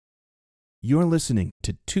You're listening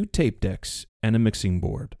to Two Tape Decks and a Mixing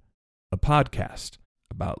Board, a podcast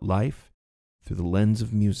about life through the lens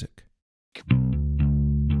of music.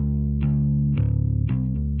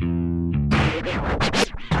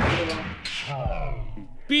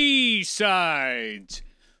 B-Sides.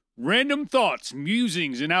 Random thoughts,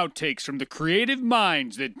 musings, and outtakes from the creative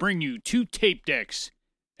minds that bring you two tape decks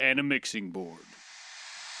and a mixing board.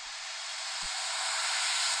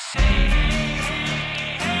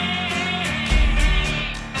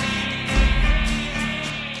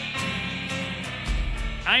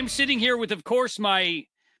 I'm sitting here with, of course, one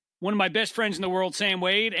of my best friends in the world, Sam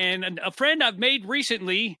Wade, and a friend I've made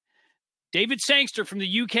recently, David Sangster from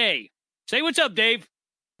the UK. Say what's up, Dave.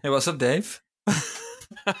 Hey, what's up, Dave?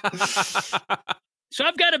 So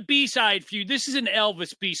I've got a B-side for you. This is an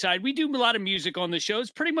Elvis B-side. We do a lot of music on the show. It's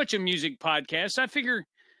pretty much a music podcast. I figure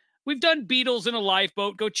we've done Beatles in a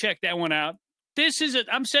Lifeboat. Go check that one out.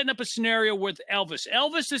 I'm setting up a scenario with Elvis.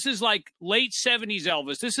 Elvis, this is like late 70s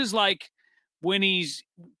Elvis. This is like when he's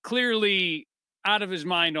clearly out of his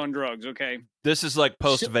mind on drugs, okay? This is like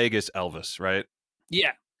post-Vegas Elvis, right?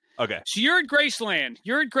 Yeah. Okay. So you're at Graceland.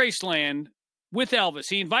 You're at Graceland with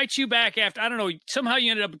Elvis. He invites you back after, I don't know, somehow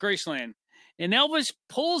you ended up at Graceland. And Elvis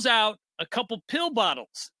pulls out a couple pill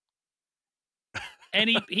bottles.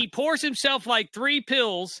 And he pours himself like 3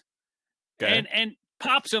 pills and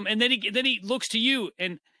pops them. And then he looks to you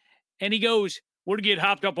and he goes, "We're to get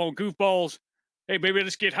hopped up on goofballs. Hey, baby,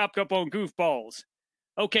 let's get hopped up on goofballs."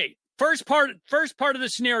 Okay, first part of the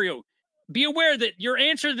scenario. Be aware that your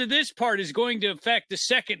answer to this part is going to affect the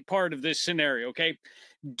second part of this scenario, okay?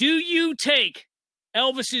 Do you take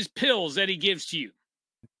Elvis's pills that he gives to you?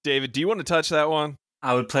 David, do you want to touch that one?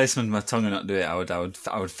 I would place them under my tongue and not do it. I would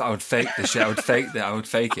fake the shit. I would fake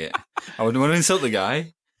it. I would want to insult the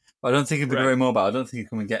guy. But I don't think he'd be very mobile. I don't think he'd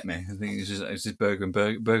come and get me. I think it was just burger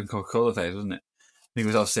and Coca-Cola phase, wasn't it? I think he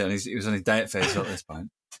was obviously he was on his diet phase at this point.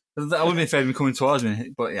 I wouldn't be afraid of him coming towards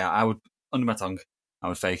me, but yeah, I would, under my tongue, I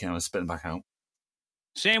would fake it and I would spit them back out.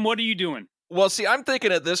 Sam, what are you doing? Well, see, I'm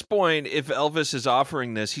thinking at this point, if Elvis is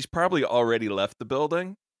offering this, he's probably already left the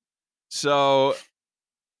building. So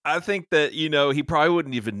I think that, he probably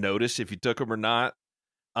wouldn't even notice if you took him or not.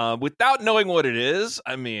 Without knowing what it is,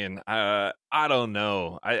 I mean, I don't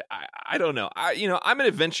know. I don't know. I'm an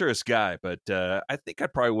adventurous guy, but I think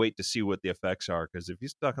I'd probably wait to see what the effects are, because if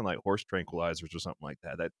he's talking like horse tranquilizers or something like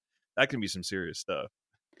that can be some serious stuff.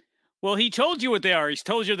 Well, he told you what they are. He's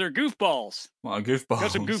told you they're goofballs. What are goofballs?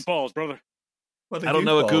 Got some goofballs, brother. I don't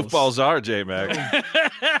know what goofballs are, J-Mac.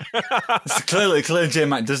 Clearly,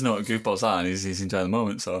 J-Mac does know what goofballs are, and he's enjoying the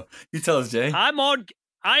moment. So you tell us, Jay. I am on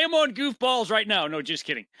goofballs right now. No, just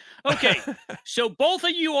kidding. Okay, so both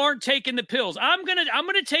of you aren't taking the pills. I'm gonna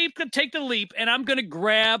take the leap, and I'm gonna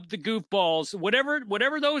grab the goofballs,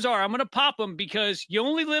 whatever those are. I'm gonna pop them because you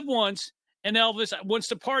only live once, and Elvis wants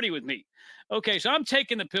to party with me. Okay, so I'm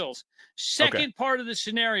taking the pills. Second part of the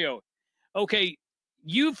scenario. Okay,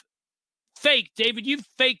 David, you've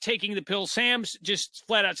faked taking the pills. Sam's just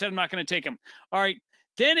flat out said, "I'm not going to take them." All right,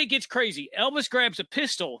 then it gets crazy. Elvis grabs a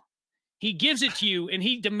pistol. He gives it to you, and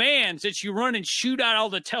he demands that you run and shoot out all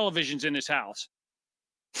the televisions in his house.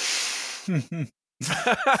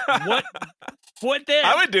 What then?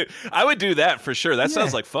 I would do that for sure. That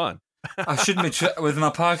sounds like fun. I shouldn't be with my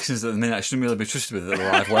Parkinson's at the minute. I shouldn't really be trusted with a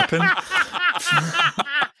live weapon.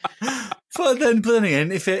 But then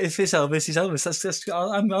again, if it's Elvis, it's Elvis. That's just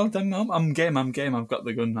I'm game. I've got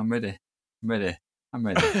the gun. I'm ready. Yeah.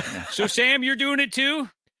 So Sam, you're doing it too?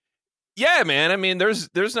 Yeah, man. I mean, there's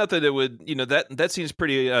nothing that would, that seems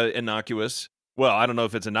pretty innocuous. Well, I don't know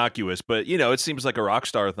if it's innocuous, but, it seems like a rock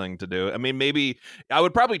star thing to do. I mean, maybe I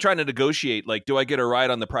would probably try to negotiate, like, do I get a ride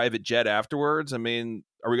on the private jet afterwards? I mean,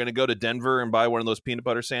 are we going to go to Denver and buy one of those peanut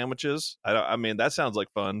butter sandwiches? I mean, that sounds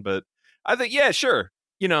like fun, but I think, yeah, sure.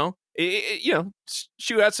 Shoot out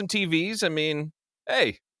some TVs. I mean,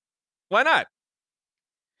 hey, why not?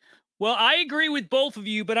 Well, I agree with both of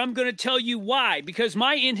you, but I'm going to tell you why. Because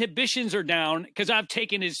my inhibitions are down because I've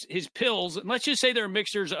taken his pills. And let's just say they're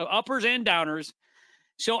mixtures of uppers and downers.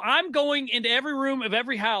 So I'm going into every room of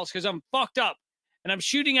every house because I'm fucked up. And I'm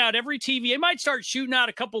shooting out every TV. I might start shooting out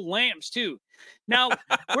a couple lamps, too. Now,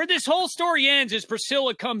 where this whole story ends is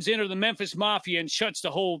Priscilla comes in, or the Memphis Mafia, and shuts the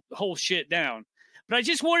whole shit down. But I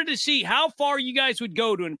just wanted to see how far you guys would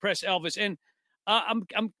go to impress Elvis. And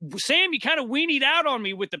Sam, you kind of weenied out on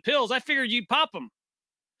me with the pills. I figured you'd pop them.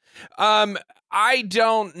 I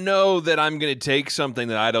don't know that I'm going to take something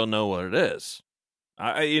that I don't know what it is.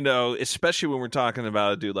 Especially when we're talking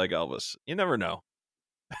about a dude like Elvis. You never know.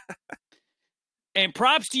 And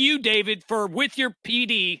props to you, David, for with your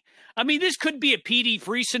PD. I mean, this could be a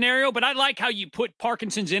PD-free scenario, but I like how you put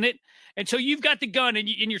Parkinson's in it. And so you've got the gun and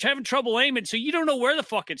you're having trouble aiming, so you don't know where the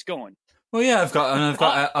fuck it's going. Well, yeah, I've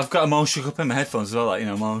got them all shook up in my headphones as well, like,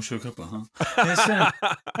 them all shook up. Yes, look,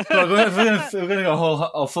 if we're gonna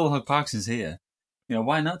go full hog Parkinson's here,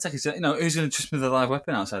 why not take it? Who's gonna trust me with a live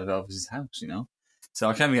weapon outside of Elvis's house? So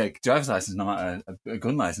I can't even get a driver's license, no matter a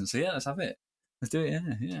gun license. So yeah, let's have it. Let's do it.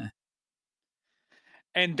 Yeah.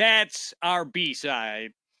 And that's our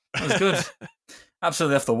B-side. That was good.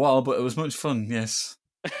 Absolutely off the wall, but it was much fun. Yes.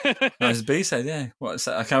 That was B-side. Yeah.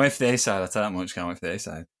 I can't wait for the A-side. I tell you that much. Can't wait for the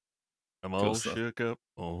A-side. I'm all shook up.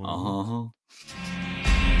 Uh-huh.